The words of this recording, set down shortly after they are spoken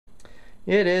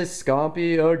It is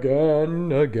Scompy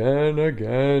again.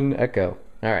 Echo.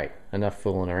 Alright, enough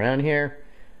fooling around here.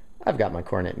 I've got my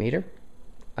cornet meter.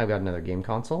 I've got another game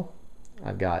console.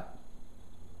 I've got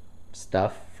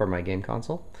stuff for my game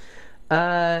console.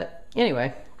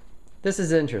 Anyway, this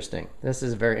is interesting. This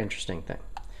is a very interesting thing.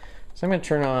 So I'm going to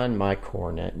turn on my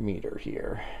cornet meter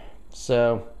here.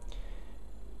 So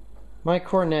my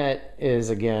cornet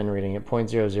is again reading at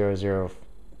 0.0005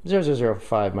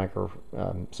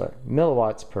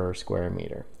 milliwatts per square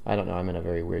meter. I don't know, I'm in a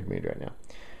very weird mood right now.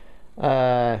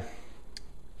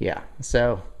 Yeah,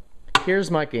 so here's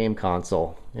my game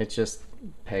console. It's just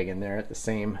pegging there at the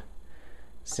same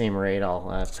rate.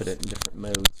 I'll put it in different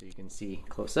modes so you can see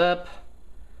close up.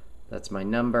 That's my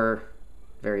number,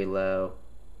 very low,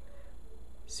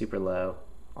 super low,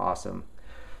 awesome.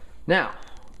 Now,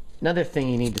 another thing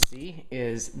you need to see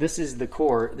is this is the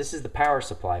cord, this is the power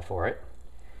supply for it.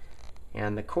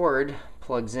 And the cord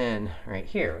plugs in right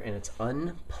here, and it's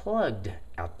unplugged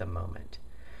at the moment.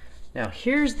 Now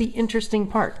here's the interesting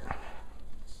part.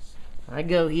 I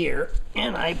go here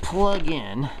and I plug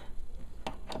in.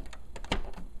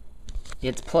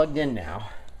 It's plugged in now.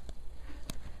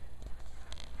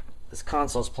 This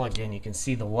console's plugged in. You can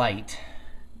see the light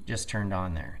just turned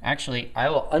on there. Actually, I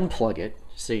will unplug it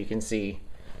so you can see.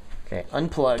 Okay,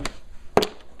 unplug.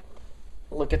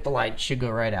 Look at the light, should go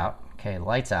right out. Okay,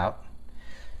 light's out.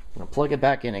 I'm gonna plug it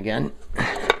back in again.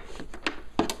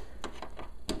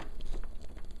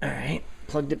 Alright,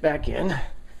 plugged it back in.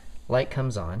 Light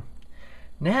comes on.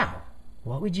 Now,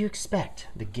 what would you expect?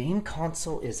 The game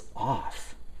console is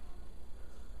off.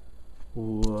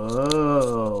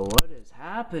 Whoa, what is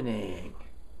happening?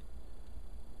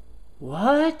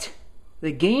 What?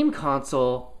 The game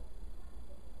console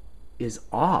is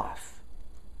off.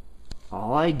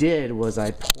 All I did was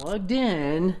I plugged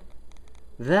in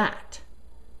that.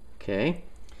 Okay,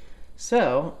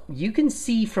 so you can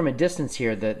see from a distance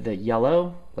here that the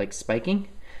yellow, like spiking.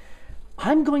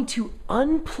 I'm going to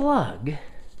unplug.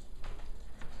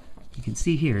 You can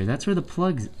see here, that's where the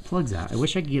plugs out. I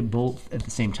wish I could get both at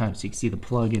the same time so you can see the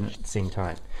plug in at the same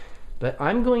time. But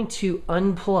I'm going to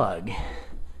unplug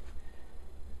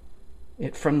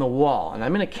it from the wall, and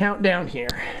I'm going to count down here.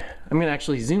 I'm going to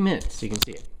actually zoom in so you can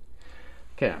see it.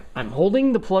 Okay, I'm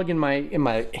holding the plug in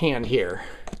my hand here.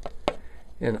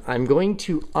 And I'm going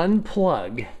to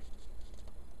unplug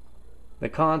the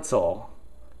console.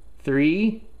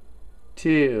 3,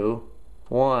 2,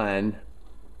 1,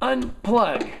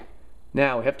 unplug.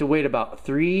 Now we have to wait about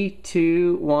 3,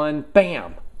 2, 1,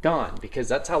 bam, gone. Because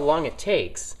that's how long it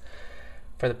takes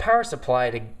for the power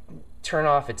supply to turn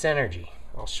off its energy.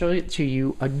 I'll show it to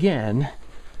you again.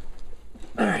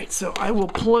 All right, so I will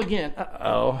plug in.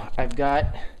 Uh-oh, I've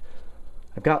got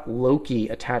Loki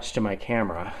attached to my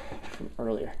camera from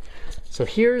earlier. So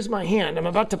here's my hand. I'm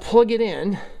about to plug it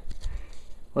in.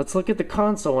 Let's look at the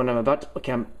console when I'm about to.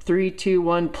 Okay, I'm 3, 2,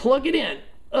 1, plug it in.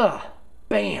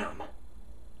 Bam.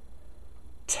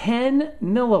 10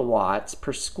 milliwatts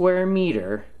per square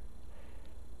meter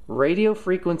radio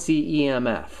frequency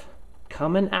EMF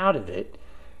coming out of it,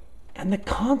 and the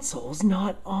console's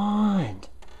not on.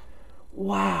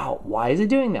 Wow, why is it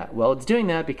doing that? Well, it's doing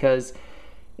that because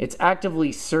it's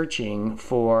actively searching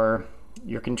for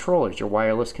your controllers, your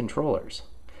wireless controllers.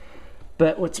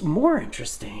 But what's more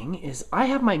interesting is I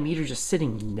have my meter just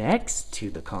sitting next to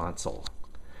the console.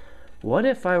 What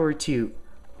if I were to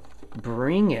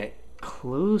bring it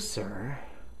closer?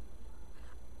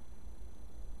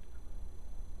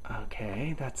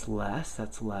 Okay, that's less,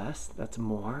 that's less, that's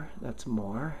more, that's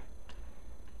more.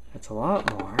 That's a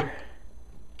lot more.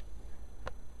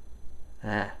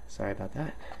 Sorry about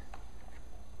that.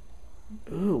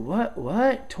 Ooh,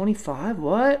 what? 25?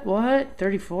 What?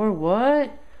 34?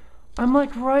 What? I'm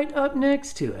like right up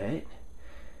next to it.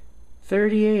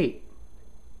 38.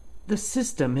 The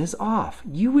system is off.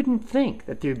 You wouldn't think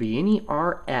that there'd be any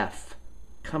RF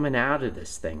coming out of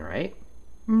this thing, right?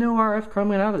 No RF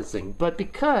coming out of this thing. But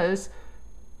because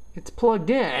it's plugged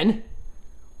in,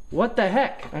 what the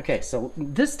heck? Okay, so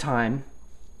this time,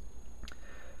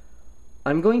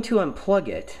 I'm going to unplug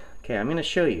it. Okay, I'm going to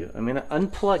show you. I'm going to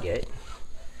unplug it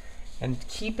and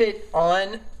keep it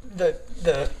on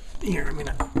here, I'm going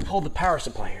to hold the power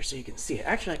supply here so you can see it.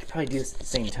 Actually, I could probably do this at the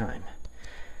same time.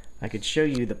 I could show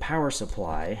you the power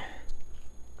supply.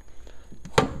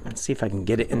 Let's see if I can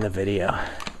get it in the video.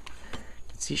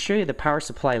 Let's show you the power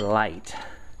supply light.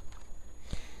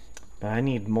 But I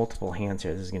need multiple hands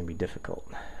here. This is going to be difficult.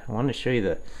 I want to show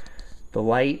you the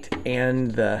light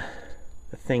and the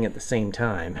thing at the same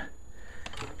time.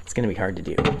 It's going to be hard to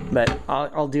do, but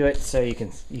I'll do it so you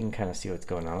can kind of see what's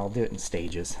going on. I'll do it in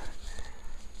stages.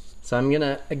 So I'm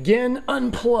gonna again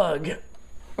unplug.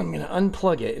 I'm gonna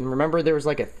unplug it, and remember there was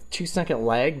like a 2-second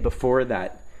lag before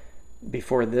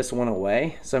this went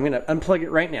away. So I'm gonna unplug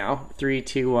it right now. 3,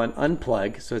 2, 1,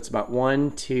 unplug. So it's about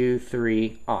 1, 2,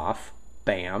 3, off.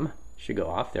 Bam, should go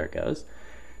off. There it goes.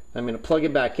 I'm gonna plug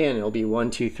it back in. It'll be 1,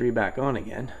 2, 3 back on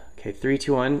again. Okay, 3,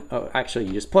 2, 1. Oh, actually,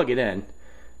 you just plug it in.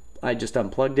 I just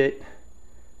unplugged it.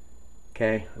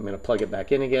 Okay, I'm gonna plug it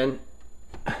back in again.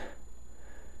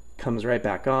 Comes right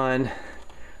back on.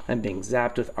 I'm being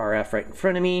zapped with RF right in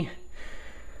front of me.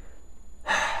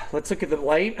 Let's look at the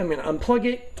light. I'm gonna unplug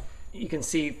it. You can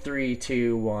see 3,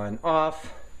 2, 1,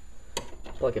 off.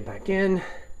 Plug it back in.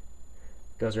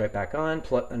 Goes right back on.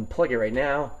 Unplug it right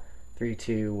now. 3,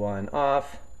 2, 1,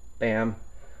 off. Bam.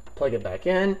 Plug it back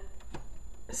in.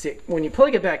 See, when you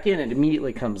plug it back in, it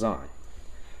immediately comes on.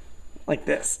 Like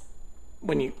this.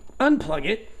 When you unplug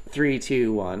it, 3,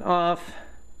 2, 1, off.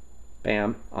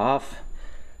 Bam, off.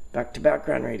 Back to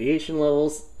background radiation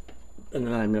levels. And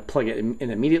then I'm going to plug it in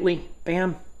immediately.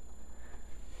 Bam.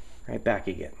 Right back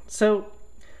again. So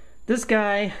this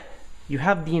guy, you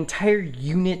have the entire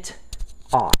unit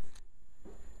off.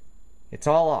 It's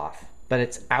all off, but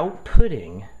it's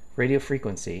outputting radio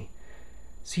frequency.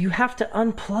 So you have to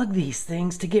unplug these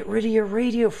things to get rid of your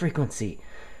radio frequency.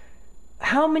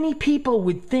 How many people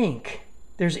would think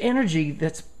there's energy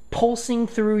that's pulsing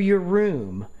through your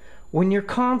room when your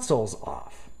console's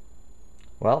off?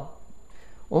 Well,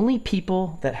 only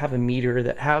people that have a meter,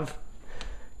 that have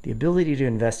the ability to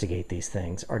investigate these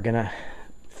things, are gonna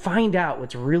find out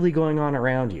what's really going on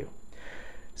around you.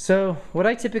 So what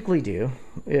I typically do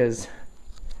is,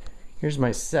 here's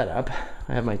my setup.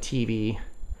 I have my TV,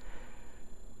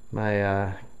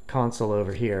 my console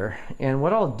over here, and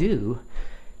what I'll do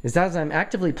is, as I'm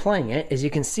actively playing it, as you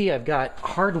can see, I've got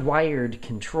hardwired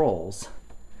controls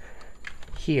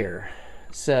here.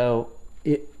 So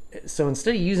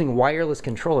instead of using wireless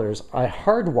controllers, I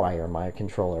hardwire my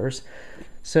controllers,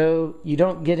 so you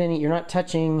don't get any, you're not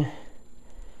touching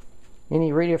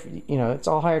any radio, you know, it's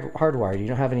all hardwired. You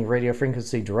don't have any radio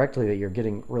frequency directly that you're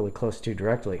getting really close to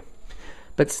directly.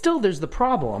 But still, there's the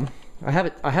problem. I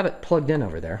have it plugged in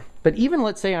over there. But even,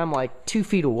 let's say I'm like 2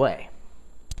 feet away.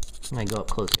 I'm gonna go up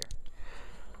close here.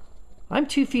 I'm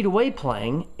 2 feet away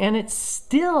playing, and it's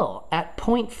still at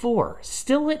 0.4,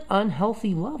 still at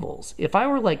unhealthy levels. If I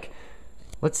were like,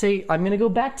 let's say I'm gonna go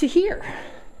back to here.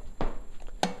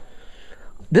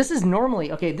 This is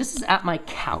normally, okay, this is at my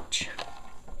couch.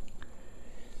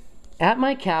 At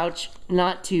my couch,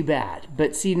 not too bad.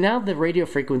 But see, now the radio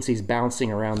frequency is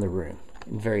bouncing around the room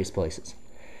in various places.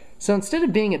 So instead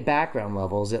of being at background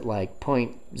levels at like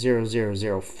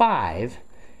 0.0005,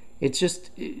 it's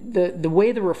just, the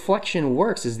way the reflection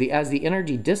works is as the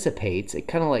energy dissipates, it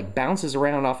kind of like bounces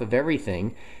around off of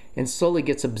everything and slowly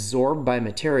gets absorbed by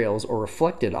materials or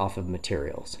reflected off of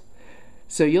materials.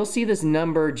 So you'll see this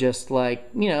number just like,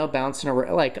 you know, bouncing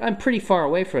around. Like, I'm pretty far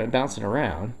away from it, bouncing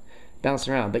around.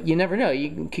 But you never know.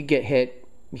 You could get hit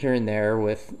here and there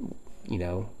with, you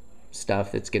know,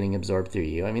 stuff that's getting absorbed through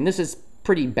you. I mean, this is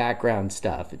pretty background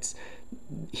stuff. This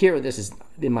is,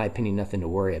 in my opinion, nothing to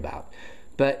worry about.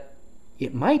 But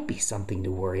it might be something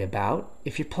to worry about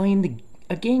if you're playing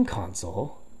a game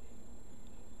console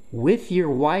with your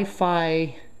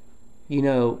Wi-Fi, you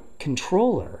know,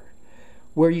 controller,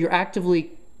 where you're actively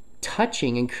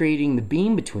touching and creating the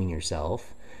beam between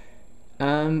yourself.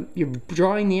 You're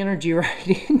drawing the energy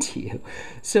right into you.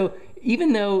 So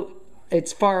even though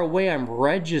it's far away, I'm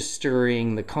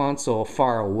registering the console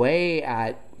far away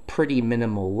at pretty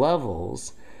minimal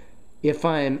levels. If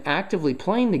I'm actively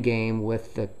playing the game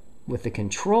with the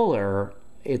controller,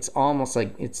 it's almost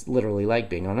like, it's literally like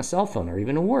being on a cell phone, or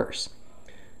even worse.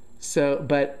 So,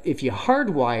 but if you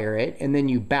hardwire it and then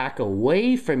you back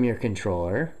away from your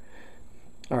controller,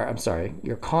 or I'm sorry,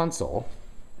 your console,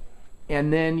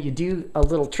 and then you do a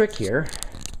little trick here,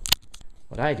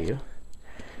 what I do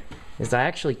is I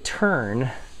actually turn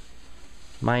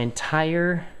my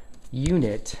entire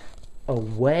unit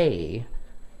away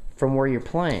from where you're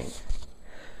playing.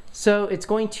 So it's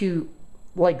going to,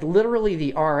 like, literally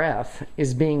the RF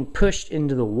is being pushed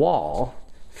into the wall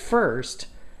first,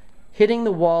 hitting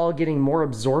the wall, getting more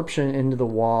absorption into the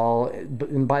wall,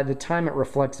 and by the time it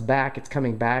reflects back, it's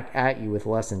coming back at you with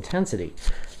less intensity.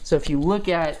 So if you look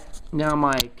at now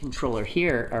my controller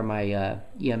here, or my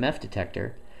EMF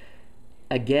detector,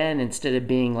 again, instead of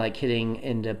being like hitting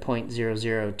into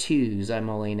 0.002s, I'm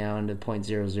only now into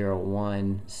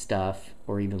 0.001 stuff,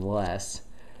 or even less.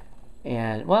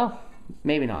 And, well,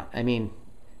 maybe not. I mean,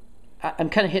 I'm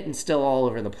kind of hitting still all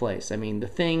over the place. I mean, the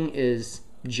thing is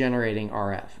generating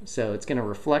RF, so it's going to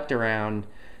reflect around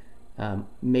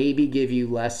maybe give you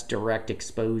less direct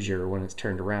exposure when it's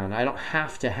turned around. I don't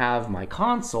have to have my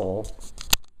console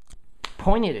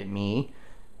pointed at me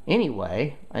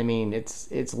anyway. I mean,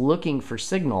 it's looking for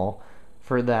signal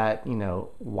for that, you know,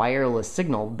 wireless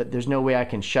signal, but there's no way I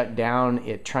can shut down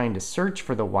it trying to search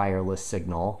for the wireless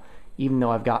signal, even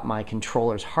though I've got my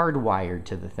controllers hardwired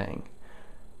to the thing.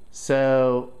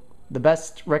 So the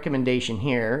best recommendation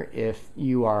here, if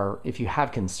you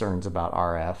have concerns about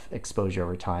RF exposure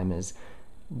over time, is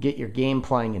get your game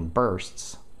playing in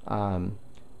bursts.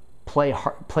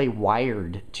 Play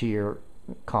wired to your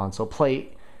console.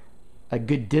 Play a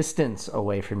good distance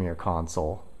away from your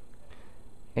console,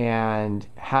 and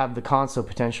have the console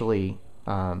potentially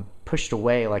pushed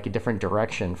away like a different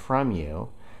direction from you,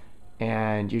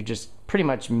 and you're just pretty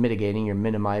much you're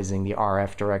minimizing the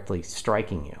RF directly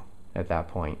striking you at that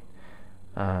point.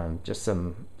 Just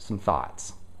some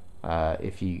thoughts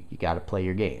if you got to play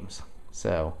your games.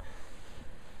 So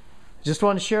just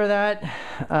want to share that.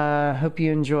 Hope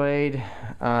you enjoyed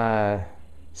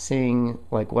seeing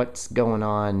like what's going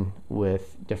on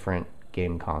with different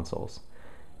game consoles,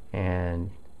 and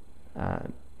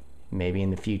maybe in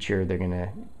the future they're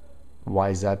gonna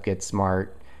wise up, get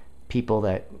smart. People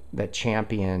that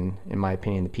champion, in my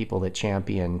opinion, the people that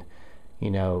champion,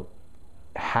 you know,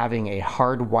 having a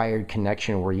hardwired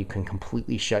connection where you can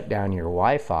completely shut down your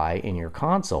Wi-Fi in your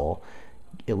console,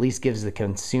 at least gives the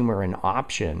consumer an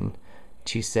option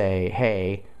to say,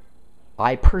 hey,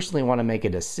 I personally want to make a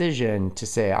decision to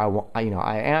say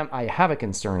I have a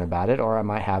concern about it, or I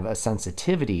might have a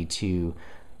sensitivity to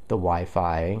the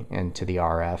Wi-Fi and to the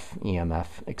RF-EMF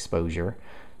exposure.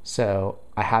 So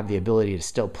I have the ability to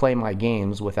still play my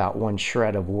games without one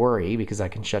shred of worry because I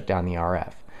can shut down the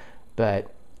RF.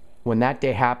 But when that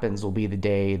day happens will be the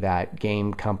day that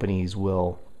game companies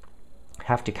will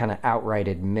have to kind of outright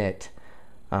admit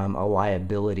a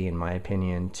liability, in my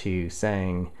opinion, to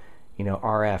saying, you know,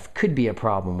 RF could be a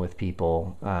problem with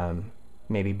people.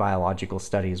 Maybe biological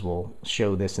studies will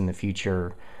show this in the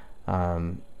future,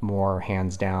 more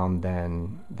hands down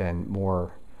than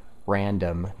more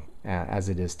random as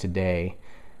it is today,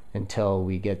 until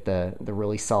we get the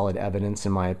really solid evidence,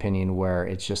 in my opinion, where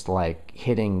it's just like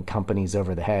hitting companies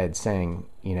over the head saying,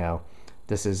 you know,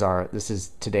 this is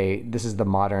the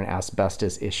modern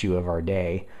asbestos issue of our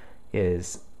day,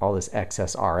 is all this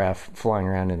excess RF flying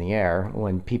around in the air,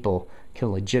 when people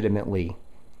can legitimately,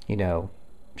 you know,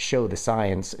 show the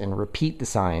science and repeat the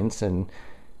science, and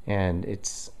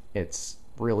it's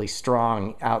really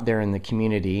strong out there in the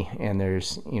community, and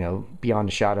there's, you know, beyond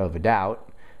a shadow of a doubt,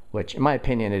 which in my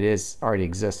opinion it already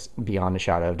exists beyond a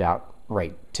shadow of doubt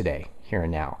right today, here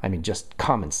and now. I mean, just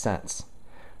common sense,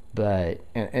 but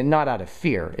and not out of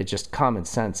fear. It's just common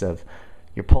sense of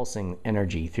you're pulsing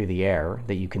energy through the air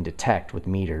that you can detect with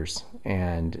meters,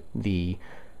 and the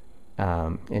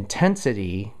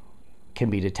intensity can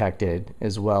be detected,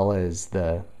 as well as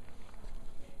the,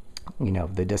 you know,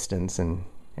 the distance and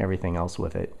everything else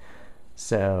with it.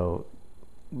 So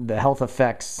the health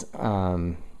effects,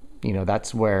 you know,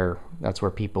 that's where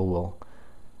people will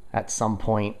at some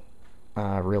point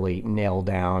really nail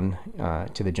down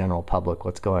to the general public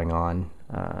what's going on.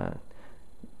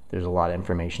 There's a lot of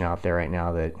information out there right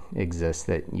now that exists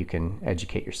that you can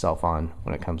educate yourself on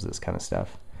when it comes to this kind of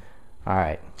stuff. All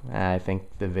right, I think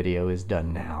the video is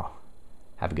done now.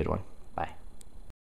 Have a good one.